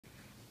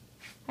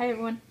Hi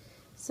everyone.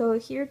 So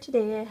here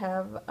today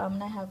I'm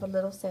gonna have a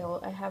little sale.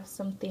 I have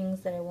some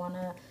things that I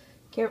wanna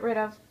get rid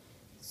of.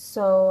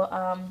 So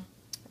I'm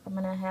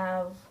gonna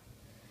have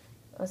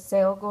a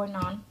sale going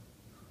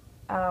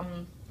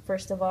on.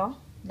 First of all,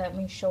 let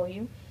me show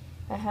you.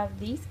 I have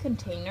these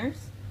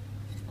containers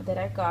that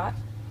I got,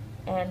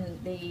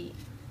 and they're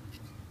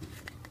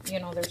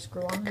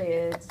screw-on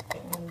lids,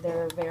 and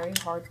they're very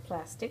hard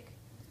plastic.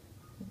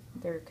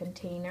 They're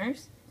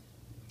containers.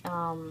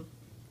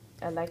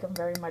 I like them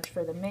very much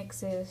for the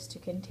mixes to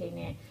contain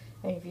it.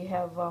 And if you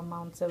have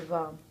amounts of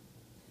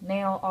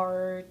nail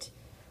art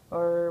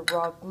or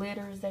raw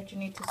glitters that you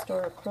need to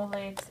store,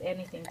 acrylics,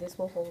 anything, this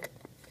will hold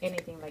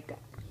anything like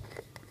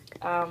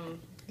that.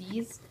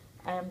 These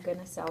I am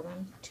gonna sell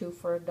them 2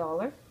 for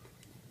 $1.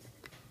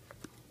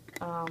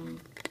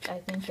 I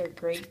think they're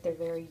great. They're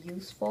very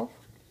useful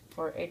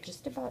for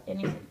just about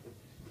anything.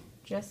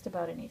 Just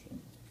about anything.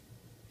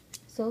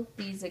 So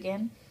these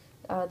again,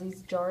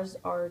 these jars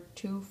are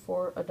 2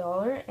 for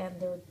 $1, and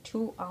they're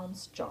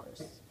 2-ounce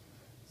jars.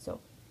 So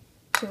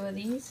two of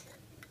these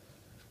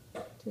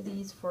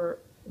for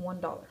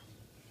 $1.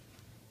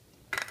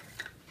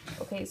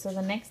 Okay, so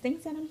the next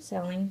things that I'm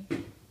selling,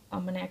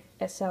 I'm gonna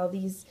sell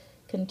these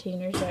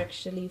containers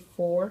actually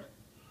for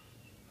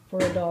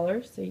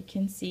 $1. So you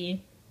can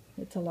see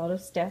it's a lot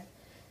of stuff.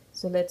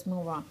 So let's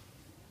move on.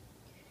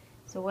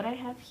 So what I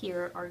have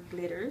here are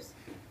glitters,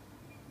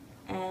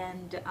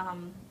 and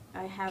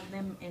I have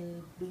them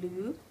in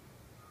blue,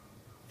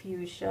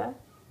 fuchsia,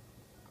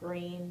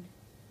 green,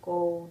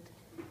 gold,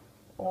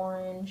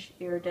 orange,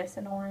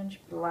 iridescent orange,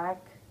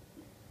 black,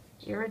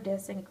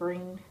 iridescent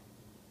green,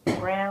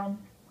 brown,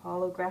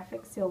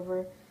 holographic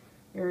silver,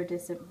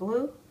 iridescent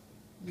blue,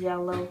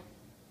 yellow,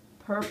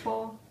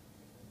 purple,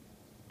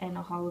 and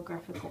a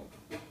holographic gold.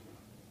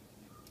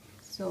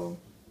 So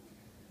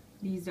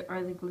these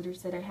are the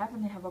glitters that I have,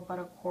 and they have about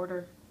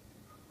 1/4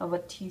 of a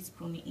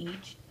teaspoon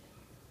each,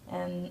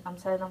 and I'm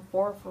selling them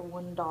 4 for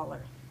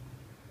 $1.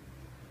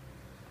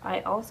 I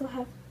also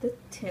have the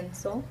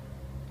tinsel,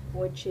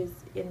 which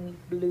is in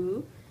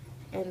blue,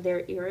 and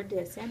they're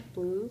iridescent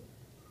blue,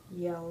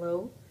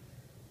 yellow,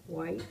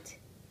 white,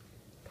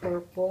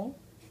 purple,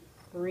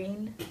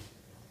 green,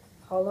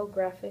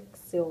 holographic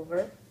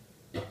silver,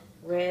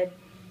 red,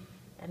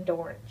 and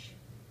orange.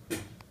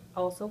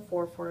 Also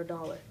 4 for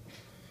 $1.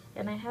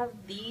 And I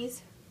have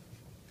these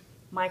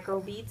micro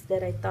beads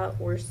that I thought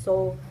were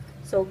so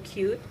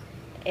cute,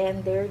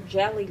 and they're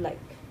jelly-like.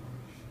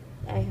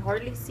 I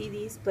hardly see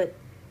these, but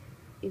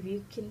if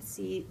you can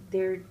see,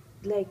 they're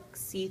like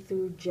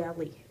see-through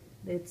jelly.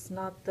 It's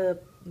not the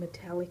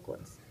metallic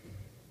ones,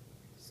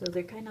 so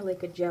they're kind of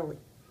like a jelly.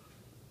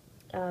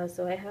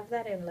 So I have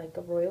that in like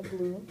a royal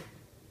blue.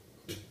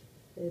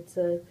 It's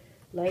a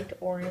light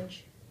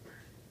orange,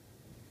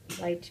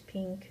 light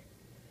pink,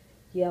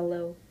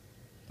 yellow,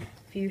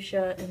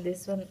 fuchsia, and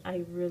this one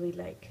I really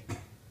like.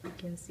 You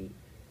can see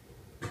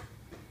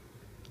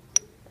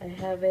I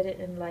have it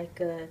in like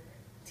a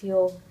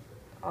teal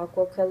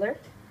aqua color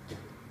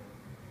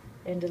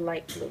and a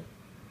light blue.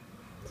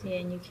 See,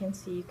 and you can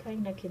see, you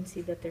kind of can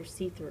see that they're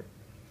see-through.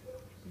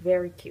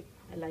 Very cute.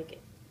 I like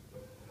it.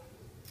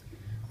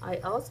 I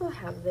also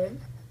have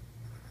them.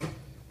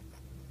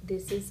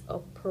 This is a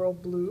pearl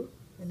blue,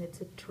 and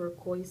it's a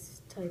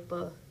turquoise type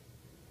of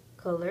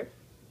color.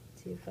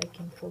 See if I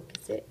can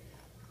focus it.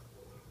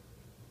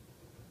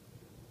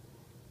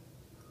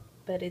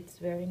 But it's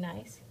very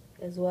nice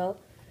as well.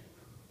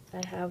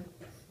 I have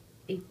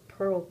a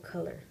pearl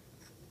color.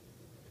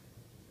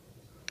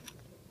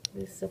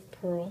 This is a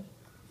pearl,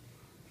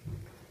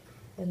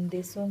 and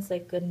this one's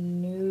like a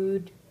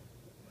nude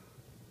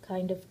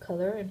kind of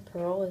color in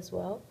pearl as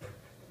well,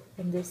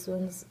 and this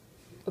one's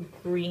a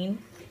green,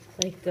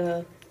 like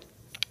a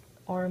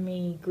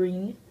army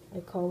green,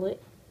 I call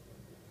it.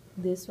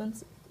 This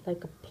one's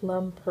like a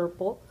plum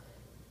purple,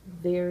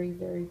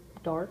 very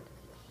dark.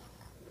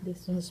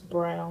 This one's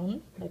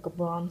brown, like a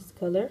bronze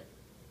color,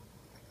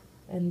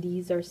 and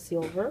these are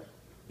silver,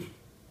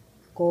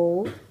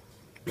 gold,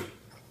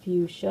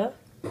 fuchsia,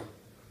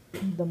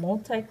 the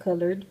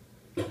multicolored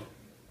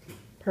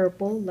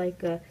purple,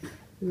 like a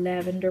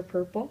lavender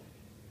purple,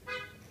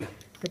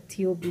 the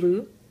teal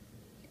blue,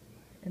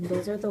 and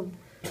those are the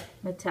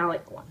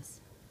metallic ones,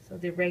 so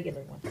the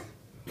regular ones.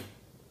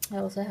 I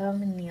also have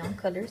them in neon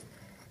colors.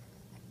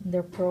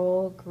 They're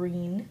pearl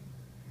green,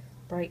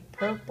 bright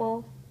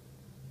purple,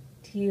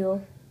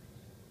 teal,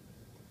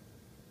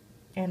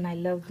 and I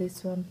love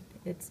this one.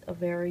 It's a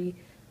very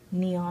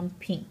neon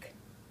pink.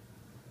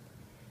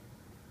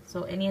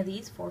 So any of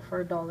these, 4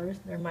 for $1.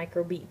 They're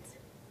micro beads.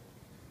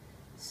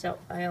 So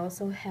I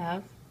also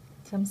have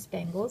some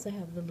spangles. I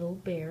have the little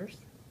bears,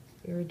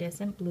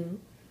 iridescent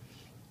blue,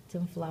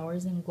 some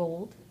flowers in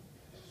gold,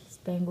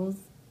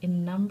 spangles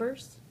in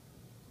numbers,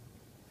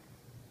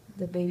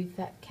 the baby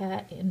fat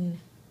cat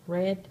in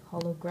red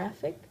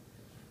holographic,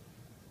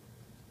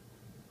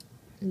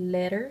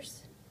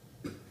 letters,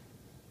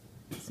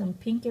 some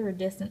pink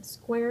iridescent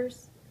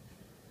squares,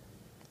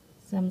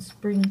 some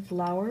spring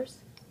flowers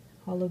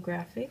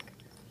holographic,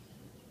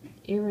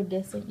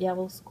 iridescent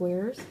yellow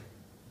squares,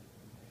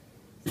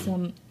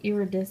 some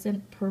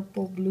iridescent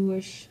purple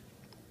bluish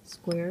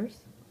squares,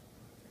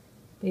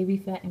 baby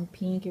fat and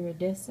pink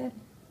iridescent,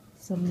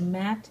 some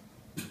matte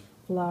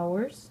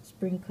flowers,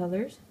 spring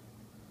colors,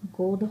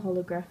 gold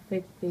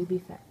holographic baby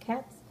fat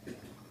cats,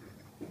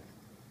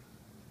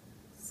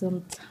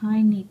 some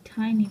tiny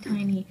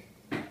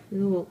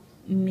little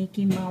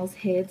Mickey Mouse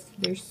heads.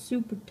 They're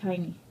super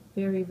tiny,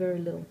 very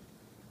little.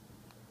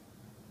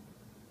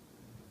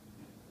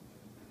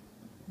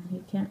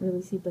 You can't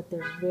really see, but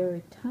they're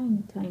very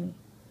tiny.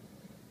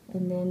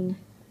 And then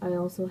I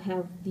also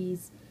have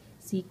these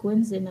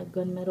sequins in a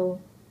gunmetal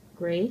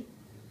gray,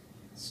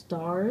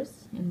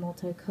 stars in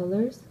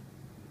multicolors.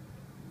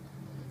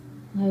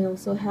 I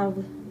also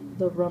have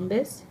the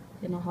rhombus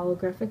in a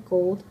holographic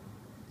gold,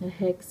 a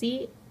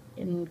hexie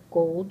in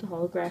gold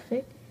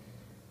holographic,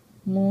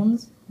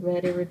 moons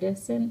red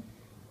iridescent,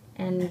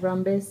 and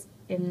rhombus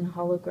in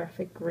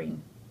holographic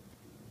green.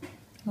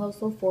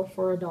 Also for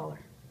 $1.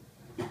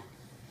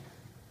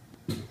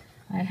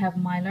 I have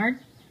Mylard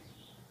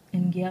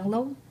in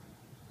yellow,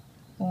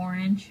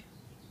 orange,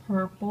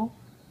 purple,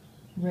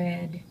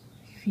 red,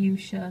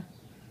 fuchsia,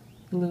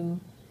 blue,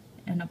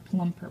 and a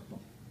plum purple.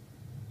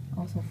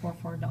 Also for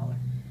 $4.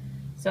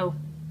 So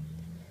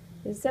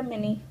this is a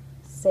mini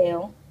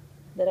sale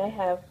that I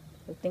have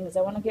of things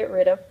I want to get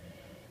rid of.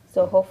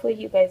 So hopefully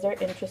you guys are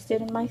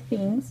interested in my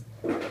things.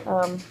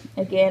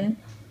 Again,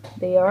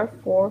 they are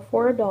for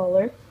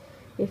 $1.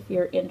 If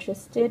you're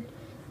interested,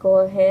 go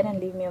ahead and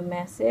leave me a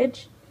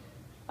message,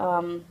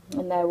 and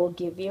I will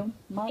give you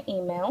my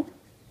email.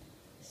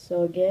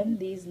 So again,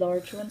 these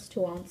large ones,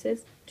 2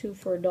 ounces, 2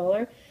 for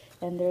 $1,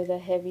 and they're the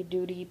heavy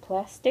duty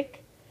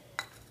plastic,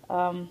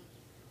 4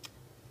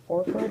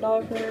 for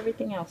 $1 for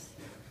everything else.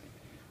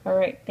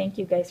 Alright, thank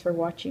you guys for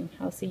watching.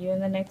 I'll see you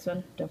in the next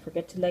one. Don't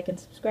forget to like and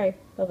subscribe.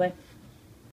 Bye bye.